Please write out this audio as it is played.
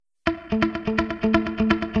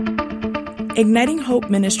Igniting Hope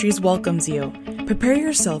Ministries welcomes you. Prepare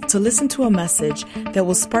yourself to listen to a message that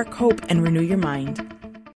will spark hope and renew your mind.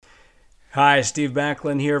 Hi, Steve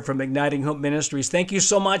Backlund here from Igniting Hope Ministries. Thank you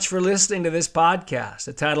so much for listening to this podcast.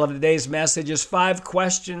 The title of today's message is 5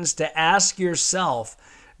 Questions to Ask Yourself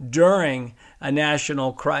During a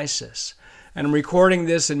National Crisis. And I'm recording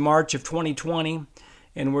this in March of 2020,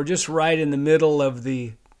 and we're just right in the middle of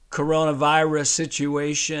the coronavirus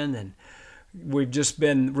situation, and we've just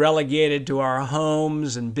been relegated to our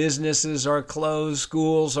homes, and businesses are closed,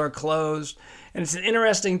 schools are closed, and it's an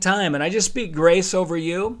interesting time. And I just speak grace over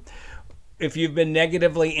you. If you've been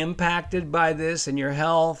negatively impacted by this in your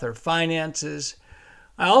health or finances,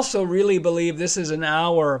 I also really believe this is an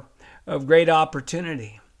hour of great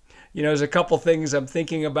opportunity. You know, there's a couple things I'm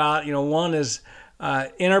thinking about. You know, one is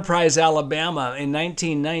Enterprise, Alabama in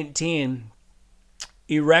 1919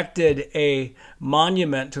 erected a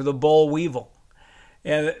monument to the boll weevil.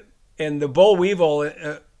 And the boll weevil,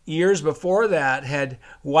 years before that, had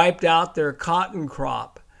wiped out their cotton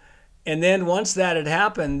crop. And then once that had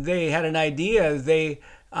happened, they had an idea. They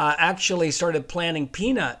actually started planting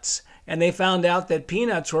peanuts. And they found out that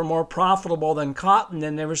peanuts were more profitable than cotton.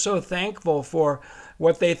 And they were so thankful for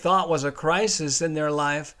what they thought was a crisis in their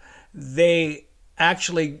life, they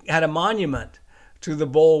actually had a monument to the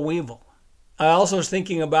boll weevil. I also was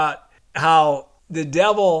thinking about how the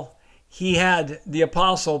devil, he had the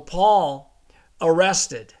Apostle Paul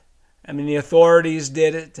arrested. I mean, the authorities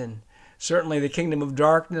did it, and certainly the kingdom of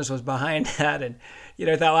darkness was behind that. And, you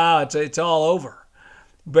know, I thought, wow, it's all over.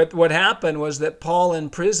 But what happened was that Paul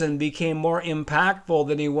in prison became more impactful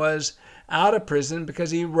than he was out of prison,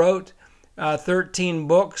 because he wrote 13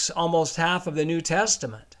 books, almost half of the New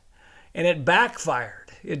Testament. And it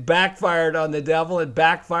backfired. It backfired on the devil. It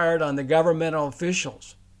backfired on the governmental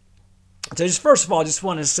officials. So just first of all, I just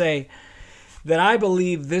want to say that I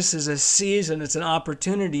believe this is a season, it's an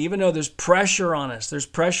opportunity, even though there's pressure on us. There's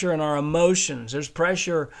pressure in our emotions. There's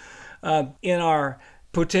pressure in our,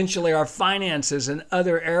 potentially our finances and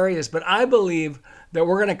other areas. But I believe that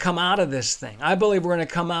we're going to come out of this thing. I believe we're going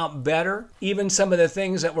to come out better. Even some of the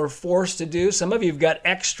things that we're forced to do. Some of you have got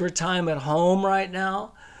extra time at home right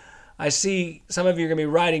now. I see some of you are going to be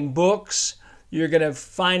writing books. You're going to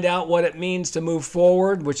find out what it means to move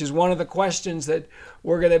forward, which is one of the questions that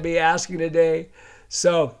we're going to be asking today.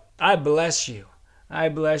 So I bless you. I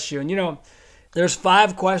bless you. And you know, there's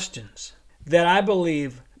 5 questions that I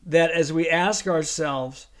believe that as we ask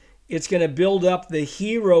ourselves, it's going to build up the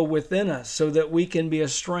hero within us so that we can be a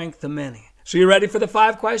strength to many. So you ready for the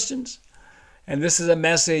 5 questions? And this is a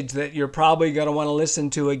message that you're probably going to want to listen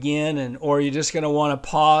to again, or you're just going to want to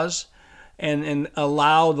pause and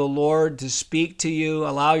allow the Lord to speak to you,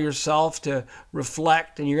 allow yourself to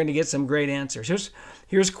reflect, and you're going to get some great answers.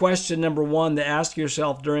 Here's question number 1 to ask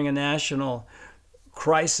yourself during a national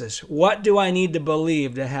crisis. What do I need to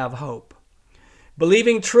believe to have hope?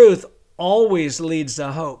 Believing truth always leads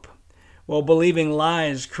to hope, while believing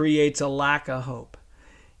lies creates a lack of hope.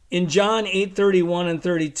 In John 8:31 and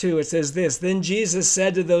 32, it says this, "Then Jesus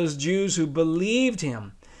said to those Jews who believed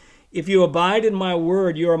him, 'If you abide in my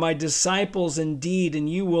word, you are my disciples indeed, and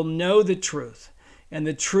you will know the truth, and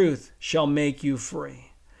the truth shall make you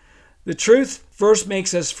free.'" The truth first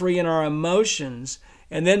makes us free in our emotions,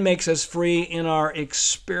 and then makes us free in our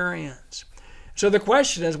experience. So the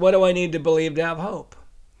question is, what do I need to believe to have hope?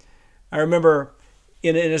 I remember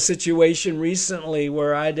in a situation recently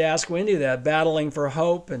where I'd ask Wendy that, battling for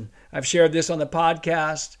hope, and I've shared this on the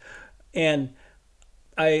podcast, and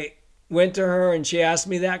I went to her and she asked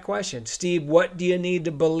me that question, "Steve, what do you need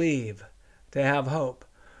to believe to have hope?"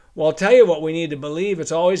 Well, I'll tell you what we need to believe.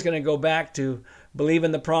 It's always going to go back to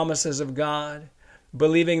believing the promises of God,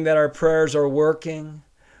 believing that our prayers are working,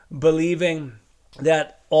 believing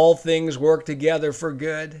that all things work together for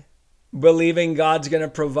good, believing God's going to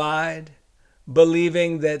provide,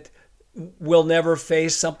 believing that we'll never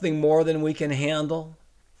face something more than we can handle.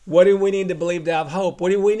 What do we need to believe to have hope?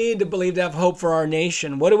 What do we need to believe to have hope for our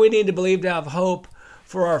nation? What do we need to believe to have hope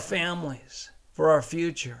for our families, for our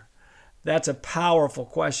future? That's a powerful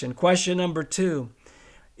question. Question number 2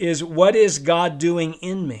 is, what is God doing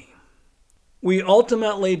in me? We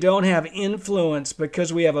ultimately don't have influence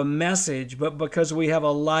because we have a message, but because we have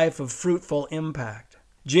a life of fruitful impact.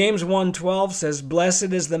 James 1:12 says,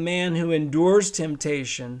 "Blessed is the man who endures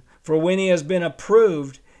temptation, for when he has been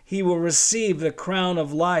approved, he will receive the crown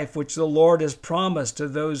of life which the Lord has promised to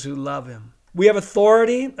those who love him." We have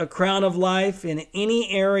authority, a crown of life, in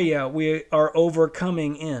any area we are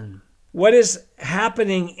overcoming in. What is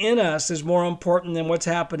happening in us is more important than what's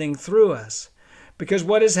happening through us, because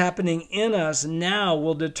what is happening in us now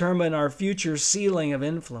will determine our future ceiling of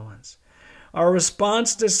influence. Our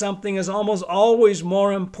response to something is almost always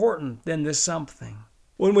more important than the something.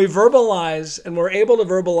 When we verbalize and we're able to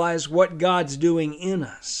verbalize what God's doing in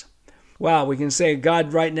us, wow, we can say,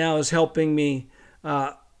 God right now is helping me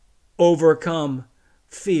overcome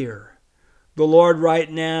fear. The Lord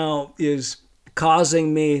right now is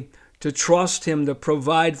causing me to trust Him to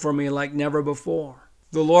provide for me like never before.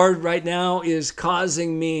 The Lord right now is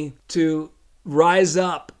causing me to rise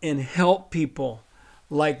up and help people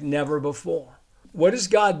like never before. What is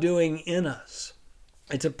God doing in us?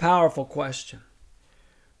 It's a powerful question.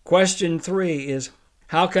 Question 3 is,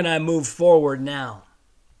 how can I move forward now?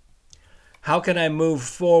 How can I move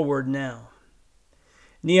forward now?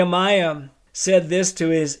 Nehemiah said this to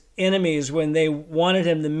his enemies when they wanted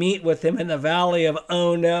him to meet with him in the valley of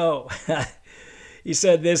Oh No. He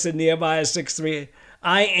said this in Nehemiah 6:3,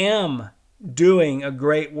 I am doing a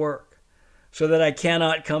great work so that I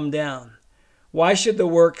cannot come down. Why should the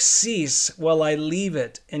work cease while I leave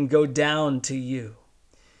it and go down to you?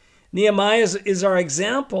 Nehemiah is our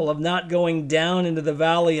example of not going down into the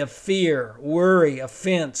valley of fear, worry,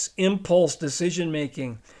 offense, impulse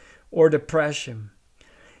decision-making, or depression.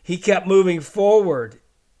 He kept moving forward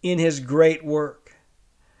in his great work.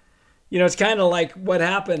 You know, it's kind of like what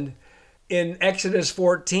happened in Exodus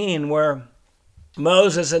 14, where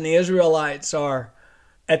Moses and the Israelites are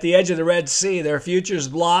at the edge of the Red Sea. Their future's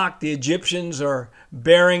blocked. The Egyptians are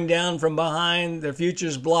bearing down from behind. Their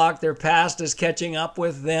future's blocked. Their past is catching up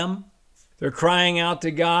with them. They're crying out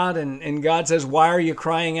to God, and God says, why are you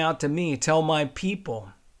crying out to me? Tell my people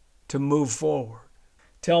to move forward.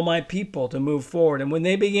 Tell my people to move forward. And when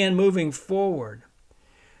they began moving forward,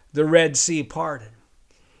 the Red Sea parted.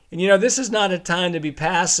 And you know, this is not a time to be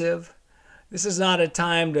passive. This is not a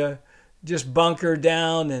time to just bunker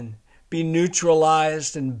down and be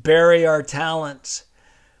neutralized and bury our talents.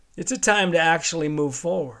 It's a time to actually move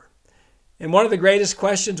forward. And one of the greatest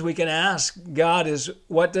questions we can ask God is,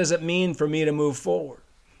 what does it mean for me to move forward?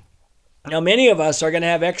 Now, many of us are going to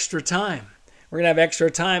have extra time. We're going to have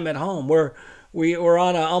extra time at home. We're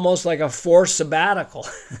on almost like a forced sabbatical.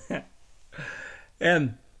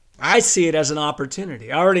 And I see it as an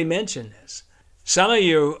opportunity. I already mentioned this. Some of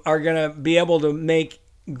you are going to be able to make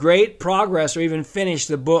great progress or even finish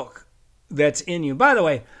the book that's in you. By the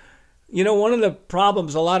way, you know, one of the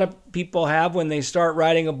problems a lot of people have when they start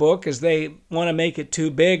writing a book is they want to make it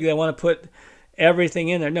too big. They want to put everything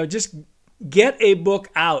in there. No, just get a book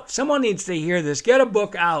out. Someone needs to hear this. Get a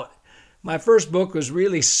book out. My first book was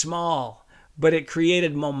really small, but it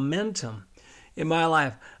created momentum in my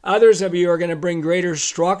life. Others of you are going to bring greater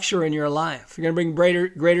structure in your life. You're going to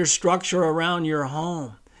bring greater structure around your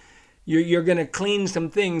home. You're going to clean some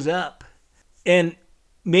things up. And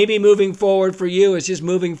maybe moving forward for you is just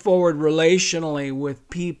moving forward relationally with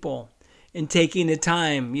people and taking the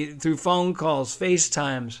time through phone calls,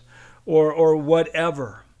 FaceTimes, or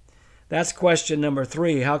whatever. That's question number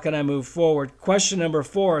 3. How can I move forward? Question number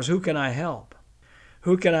 4 is, who can I help?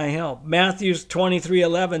 Who can I help? Matthew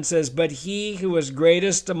 23:11 says, but he who is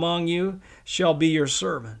greatest among you shall be your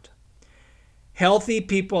servant. Healthy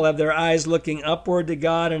people have their eyes looking upward to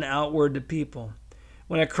God and outward to people.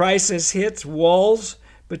 When a crisis hits, walls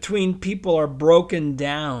between people are broken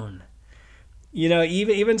down. You know,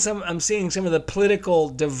 even I'm seeing some of the political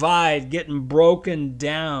divide getting broken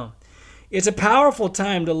down. It's a powerful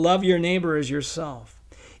time to love your neighbor as yourself.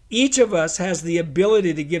 Each of us has the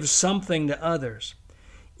ability to give something to others.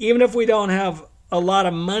 Even if we don't have a lot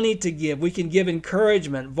of money to give, we can give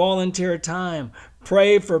encouragement, volunteer time,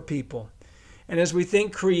 pray for people. And as we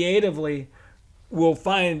think creatively, we'll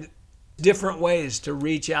find different ways to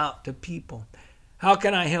reach out to people. How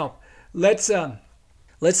can I help? Let's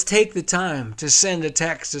take the time to send a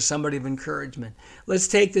text to somebody of encouragement. Let's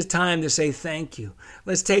take the time to say thank you.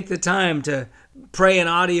 Let's take the time to pray an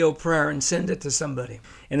audio prayer and send it to somebody.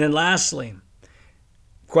 And then lastly,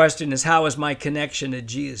 question is, how is my connection to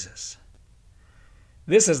Jesus?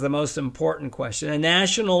 This is the most important question. A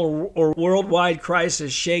national or worldwide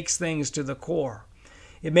crisis shakes things to the core.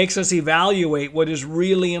 It makes us evaluate what is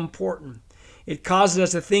really important. It causes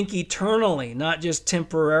us to think eternally, not just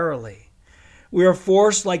temporarily. We are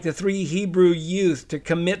forced, like the 3 Hebrew youth, to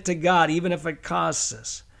commit to God, even if it costs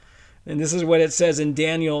us. And this is what it says in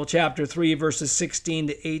Daniel chapter 3, verses 16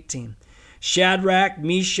 to 18. Shadrach,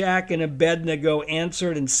 Meshach, and Abednego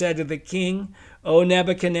answered and said to the king, O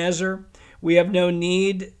Nebuchadnezzar, we have no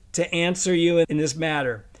need to answer you in this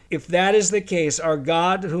matter. If that is the case, our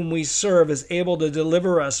God whom we serve is able to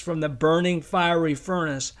deliver us from the burning fiery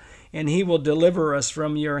furnace, and he will deliver us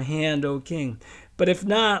from your hand, O king. But if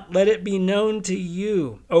not, let it be known to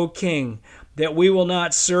you, O king, that we will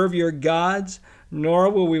not serve your gods, nor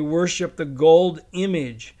will we worship the gold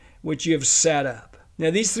image which you have set up.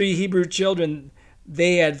 Now, these 3 Hebrew children,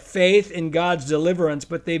 they had faith in God's deliverance,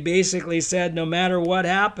 but they basically said, no matter what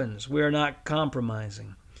happens, we are not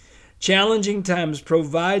compromising. Challenging times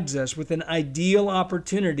provides us with an ideal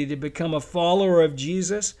opportunity to become a follower of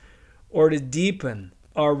Jesus or to deepen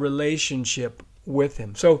our relationship with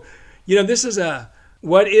him. So, this is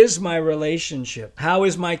what is my relationship? How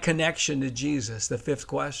is my connection to Jesus? The 5th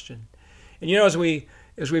question. And as we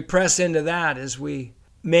press into that, as we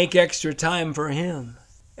make extra time for him,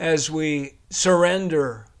 as we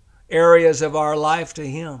surrender areas of our life to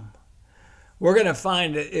him, we're going to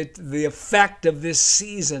find the effect of this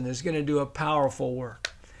season is going to do a powerful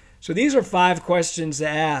work. So these are 5 questions to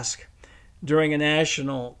ask during a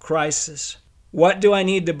national crisis. What do I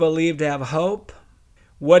need to believe to have hope?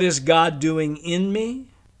 What is God doing in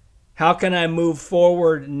me? How can I move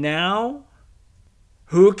forward now?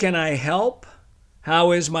 Who can I help?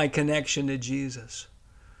 How is my connection to Jesus?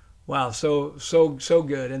 Wow, so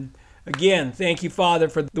good. And again, thank you, Father,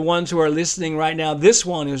 for the ones who are listening right now. This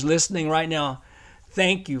one who's listening right now,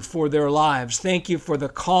 thank you for their lives. Thank you for the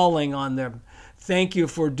calling on them. Thank you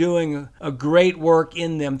for doing a great work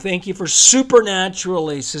in them. Thank you for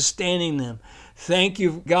supernaturally sustaining them. Thank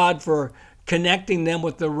you, God, for connecting them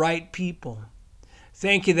with the right people.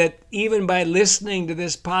 Thank you that even by listening to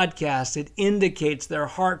this podcast, it indicates their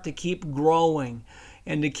heart to keep growing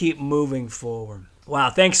and to keep moving forward. Wow,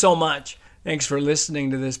 thanks so much. Thanks for listening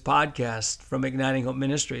to this podcast from Igniting Hope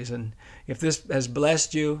Ministries. And if this has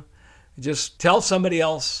blessed you, just tell somebody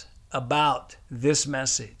else about this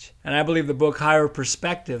message. And I believe the book Higher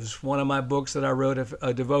Perspectives, one of my books that I wrote,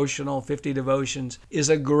 a devotional, 50 devotions, is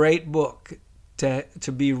a great book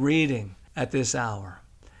to be reading at this hour.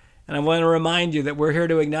 And I want to remind you that we're here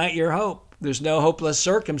to ignite your hope. There's no hopeless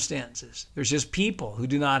circumstances. There's just people who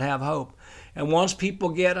do not have hope. And once people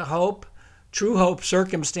get a hope, true hope,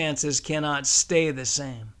 circumstances cannot stay the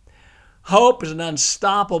same. Hope is an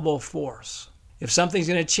unstoppable force. If something's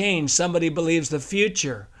going to change, somebody believes the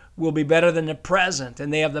future will be better than the present,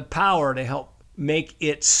 and they have the power to help make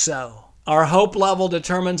it so. Our hope level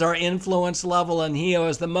determines our influence level, and he who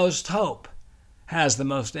has the most hope has the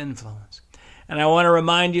most influence. And I want to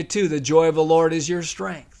remind you too, the joy of the Lord is your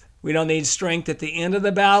strength. We don't need strength at the end of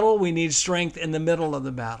the battle. We need strength in the middle of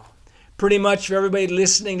the battle. Pretty much for everybody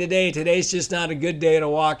listening today, today's just not a good day to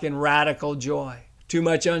walk in radical joy. Too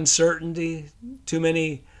much uncertainty, too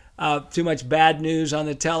much bad news on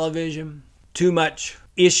the television, too much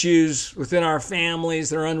issues within our families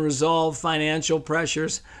that are unresolved, financial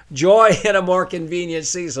pressures. Joy in a more convenient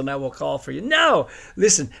season, I will call for you. No,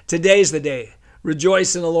 listen, today's the day.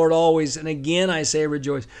 Rejoice in the Lord always. And again, I say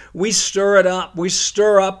rejoice. We stir it up. We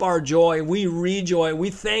stir up our joy. We rejoice. We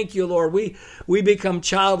thank you, Lord. We become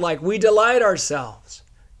childlike. We delight ourselves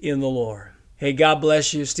in the Lord. Hey, God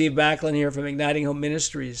bless you. Steve Backlund here from Igniting Hope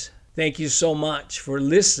Ministries. Thank you so much for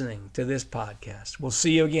listening to this podcast. We'll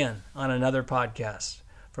see you again on another podcast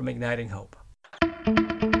from Igniting Hope.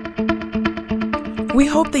 We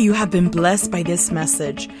hope that you have been blessed by this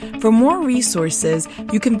message. For more resources,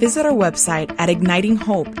 you can visit our website at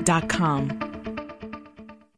ignitinghope.com.